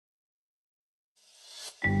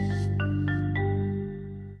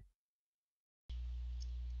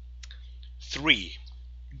3.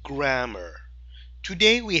 Grammar.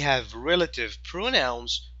 Today we have relative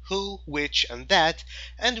pronouns who, which, and that,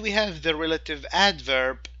 and we have the relative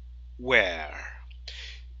adverb where.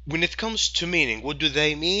 When it comes to meaning, what do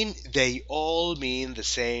they mean? They all mean the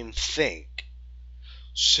same thing.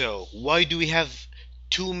 So why do we have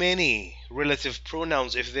too many relative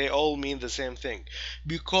pronouns if they all mean the same thing?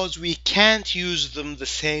 Because we can't use them the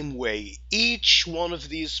same way. Each one of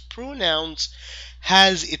these pronouns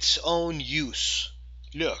has its own use.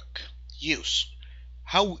 Look, use.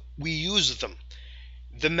 How we use them.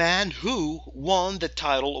 The man who won the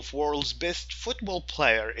title of world's best football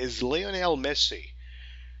player is Lionel Messi.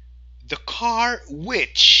 The car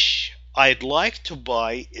which I'd like to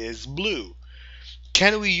buy is blue.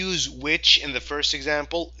 Can we use which in the first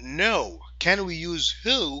example? No. Can we use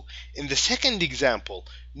who in the second example?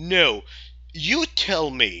 No. You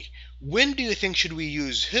tell me, when do you think should we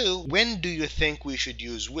use who? When do you think we should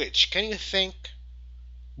use which? Can you think?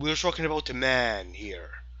 We're talking about a man here.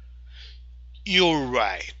 You're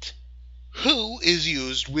right. Who is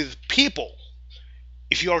used with people.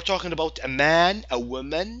 If you are talking about a man, a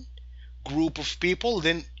woman, group of people,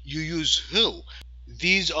 then you use who.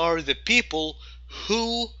 These are the people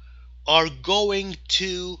who are going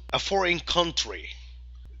to a foreign country.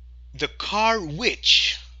 The car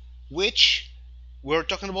which we're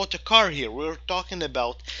talking about a car here. We're talking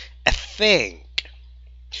about a thing.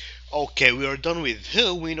 Okay, we are done with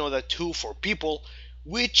who. We know that who for people,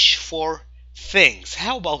 which for things.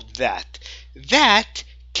 How about that? That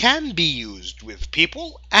can be used with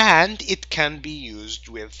people and it can be used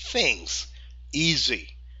with things.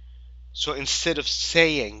 Easy. So instead of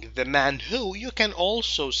saying the man who, you can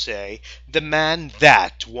also say the man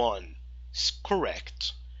that won. It's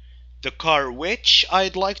correct. The car which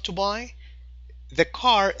I'd like to buy, the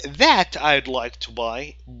car that I'd like to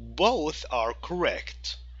buy, both are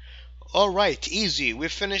correct. Alright, easy. We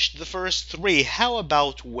finished the first three. How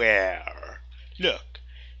about where? Look,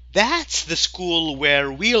 that's the school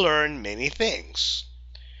where we learn many things.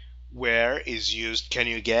 Where is used, can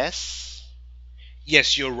you guess?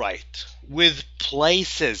 Yes, you're right. With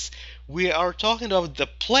places. We are talking about the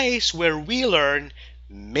place where we learn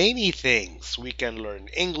many things. We can learn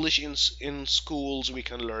English in schools. We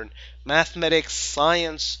can learn mathematics,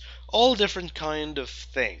 science, all different kind of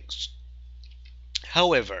things.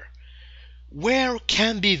 However, where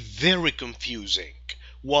can be very confusing.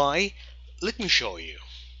 Why? Let me show you.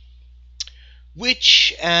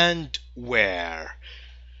 Which and where.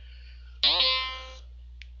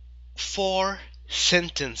 For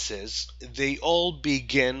sentences, they all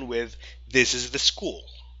begin with this is the school.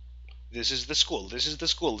 This is the school. This is the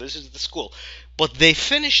school. This is the school. But they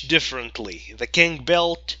finish differently. The King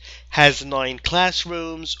Belt has 9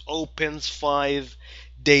 classrooms, opens 5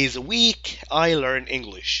 days a week. I learn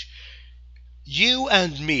English. You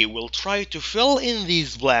and me will try to fill in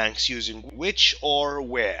these blanks using which or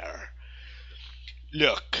where.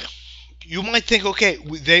 Look, you might think, okay,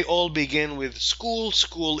 they all begin with school.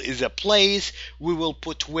 School is a place. We will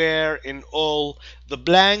put where in all the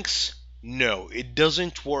blanks. No, it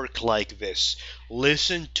doesn't work like this.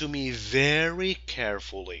 Listen to me very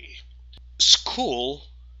carefully. School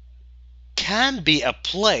can be a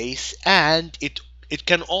place and it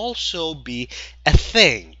can also be a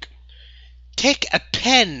thing. Take a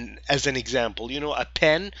pen as an example. You know, a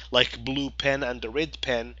pen, like blue pen and a red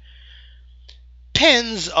pen.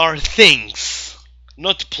 Pens are things,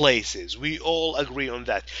 not places. We all agree on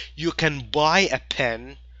that. You can buy a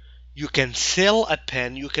pen, you can sell a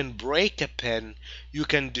pen, you can break a pen, you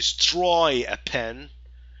can destroy a pen.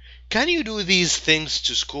 Can you do these things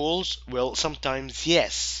to schools? Well, sometimes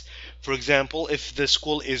yes. For example, if the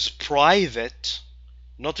school is private,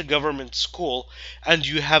 not a government school, and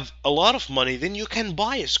you have a lot of money, then you can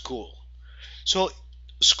buy a school. So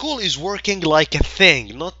school is working like a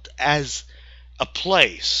thing, not as a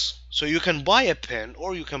place. So you can buy a pen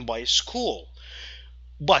or you can buy a school.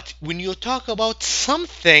 But when you talk about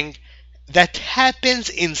something that happens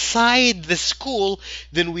inside the school,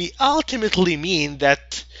 then we ultimately mean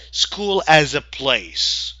that school as a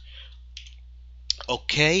place.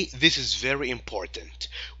 Okay, this is very important.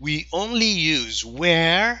 We only use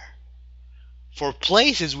where for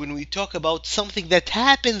places when we talk about something that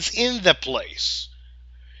happens in the place.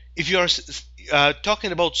 If you are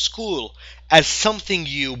talking about school as something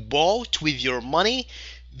you bought with your money,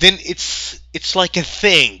 then it's like a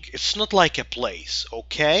thing. It's not like a place,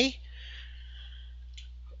 okay?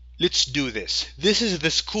 Let's do this. This is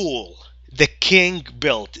the school the king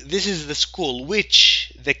built. This is the school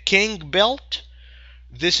which the king built.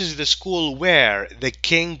 This is the school where the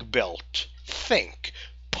king built. Think.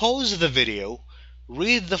 Pause the video.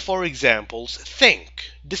 Read the four examples.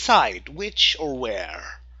 Think. Decide which or where.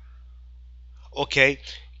 Okay.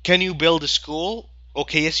 Can you build a school?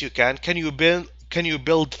 Okay, yes you can. Can you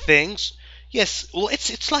build things? Yes. Well,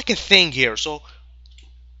 it's like a thing here. So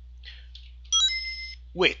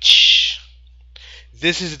which?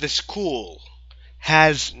 This is the school.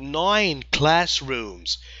 Has 9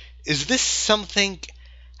 classrooms. Is this something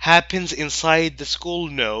happens inside the school?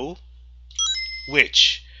 No.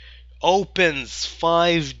 Which? Opens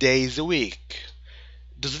 5 days a week.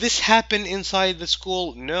 Does this happen inside the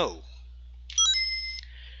school? No.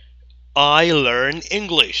 I learn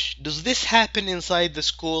English. Does this happen inside the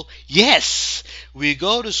school? Yes. We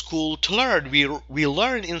go to school to learn. We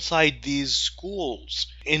learn inside these schools.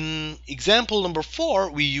 In example number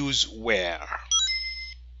 4, we use where.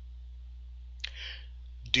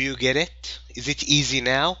 Do you get it? Is it easy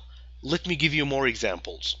now? Let me give you more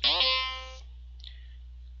examples.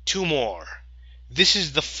 2 more. This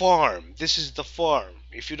is the farm. This is the farm.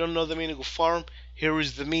 If you don't know the meaning of farm, here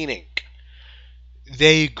is the meaning.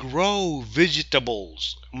 They grow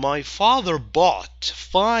vegetables. My father bought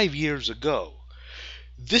 5 years ago.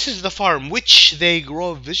 This is the farm. Which they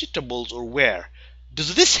grow vegetables or where?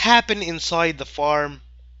 Does this happen inside the farm?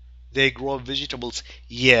 They grow vegetables.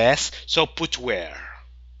 Yes. So put where.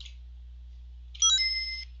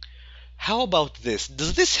 How about this?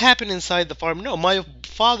 Does this happen inside the farm? No, my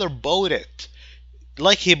father bought it.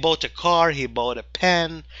 Like he bought a car, he bought a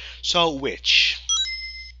pen. So which?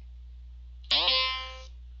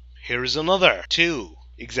 Here is another 2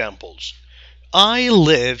 examples. I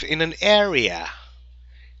live in an area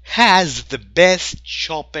has the best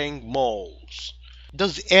shopping malls.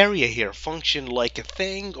 Does area here function like a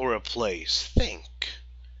thing or a place? Think.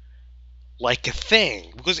 Like a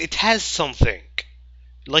thing, because it has something.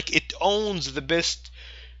 Like it owns the best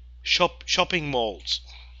shopping malls.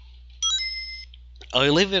 I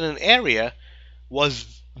live in an area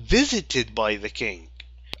was visited by the king.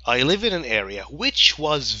 I live in an area which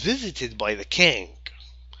was visited by the king.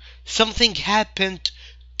 Something happened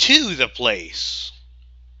to the place.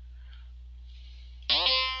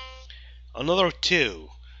 Another 2.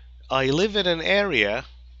 I live in an area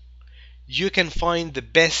you can find the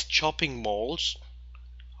best shopping malls.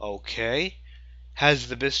 Okay. Has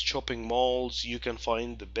the best shopping malls. You can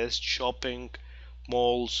find the best shopping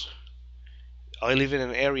malls. I live in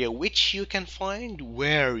an area which you can find.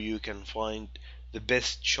 Where you can find the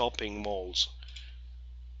best shopping malls.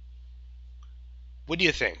 What do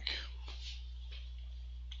you think?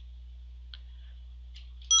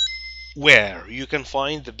 Where you can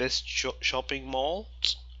find the best shopping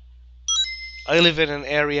malls. I live in an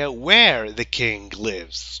area where the king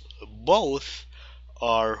lives. Both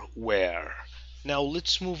are where. Now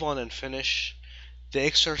let's move on and finish the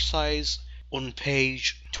exercise on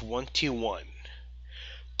page 21.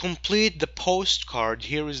 Complete the postcard.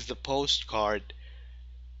 Here is the postcard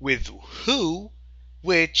with who,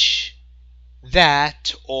 which,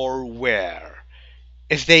 that, or where.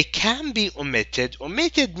 If they can be omitted,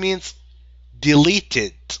 omitted means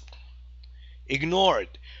deleted, ignored.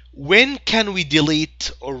 When can we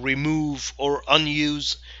delete or remove or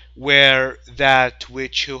unuse where, that,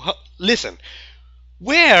 which, who? Listen,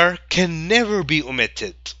 where can never be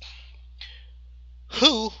omitted.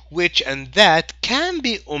 Who, which, and that can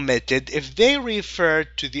be omitted if they refer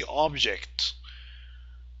to the object.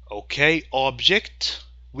 Okay, object,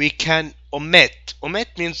 we can omit.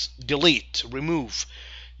 Omit means delete, remove.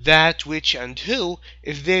 That, which, and who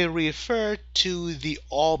if they refer to the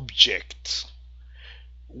object.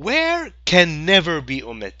 Where can never be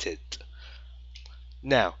omitted.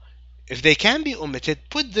 Now, if they can be omitted,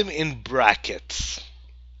 put them in brackets.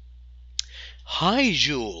 Hi,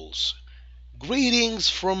 Jules. Greetings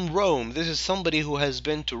from Rome. This is somebody who has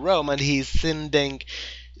been to Rome and he's sending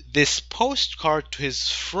this postcard to his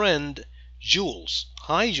friend Jules.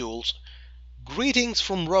 Hi, Jules. Greetings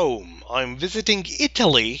from Rome. I'm visiting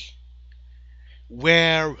Italy.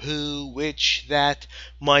 Where, who, which, that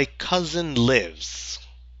my cousin lives.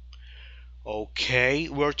 Okay,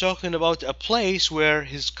 we're talking about a place where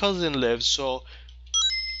his cousin lives, so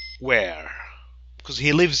where? Because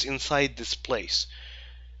he lives inside this place.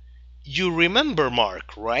 You remember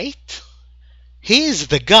Mark, right? He is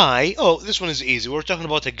the guy. Oh, this one is easy. We're talking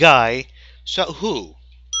about a guy. So who?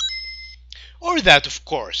 Or that, of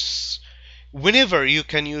course. Whenever you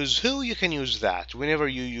can use who, you can use that. Whenever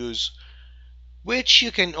you use which,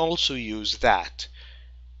 you can also use that.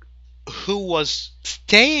 Who was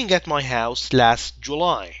staying at my house last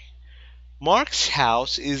July. Mark's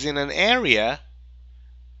house is in an area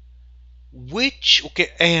which, okay,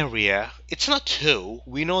 area, it's not who,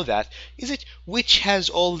 we know that. Is it which has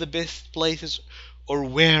all the best places? or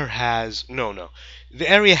where has, no. The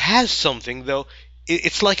area has something though.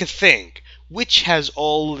 It's like a thing. Which has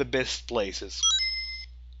all the best places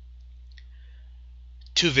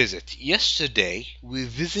to visit? Yesterday we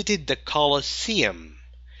visited the Colosseum.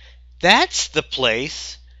 That's the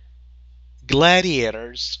place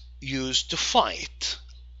gladiators used to fight.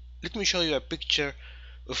 Let me show you a picture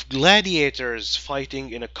of gladiators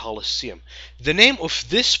fighting in a Colosseum. The name of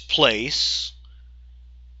this place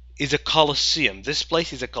is a Colosseum. This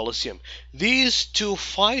place is a Colosseum. These two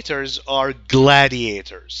fighters are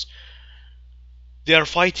gladiators. They are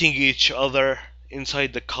fighting each other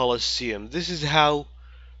inside the Colosseum. This is how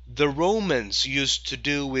the Romans used to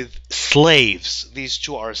do with slaves. These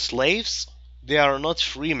two are slaves. They are not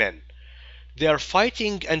free men. They are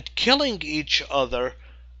fighting and killing each other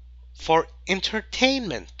for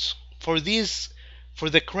entertainment, for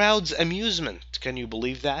the crowd's amusement. Can you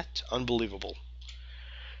believe that? Unbelievable.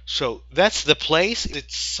 So that's the place.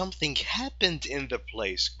 It's something happened in the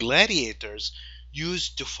place. Gladiators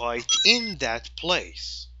used to fight in that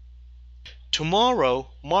place. Tomorrow,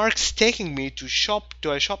 Mark's taking me to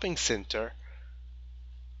a shopping center.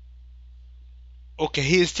 Okay,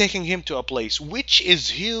 he is taking him to a place which is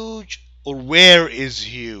huge or where is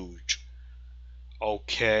huge.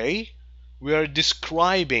 Okay, we are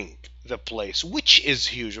describing the place which is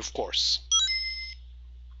huge, of course.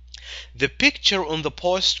 The picture on the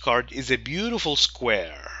postcard is a beautiful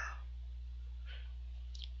square.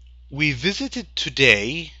 We visited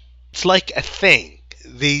today. It's like a thing.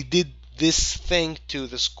 They did this thing to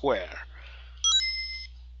the square.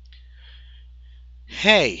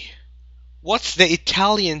 Hey, what's the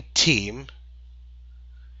Italian team?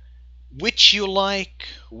 Which you like,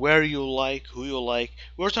 where you like, who you like.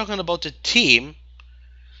 We're talking about a team.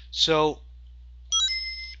 So,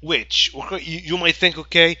 which? You might think,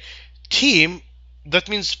 okay, team, that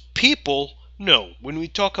means people. No, when we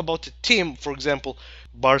talk about a team, for example,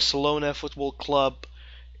 Barcelona Football Club,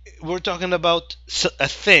 we're talking about a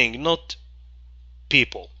thing, not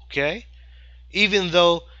people, okay? Even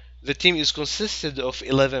though the team is consisted of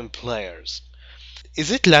 11 players.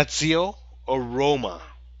 Is it Lazio or Roma?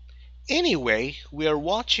 Anyway, we are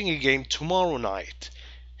watching a game tomorrow night.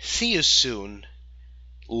 See you soon,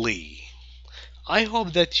 Lee. I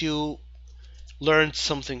hope that you learned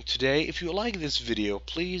something today. If you like this video,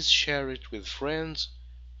 please share it with friends.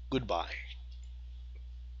 Goodbye.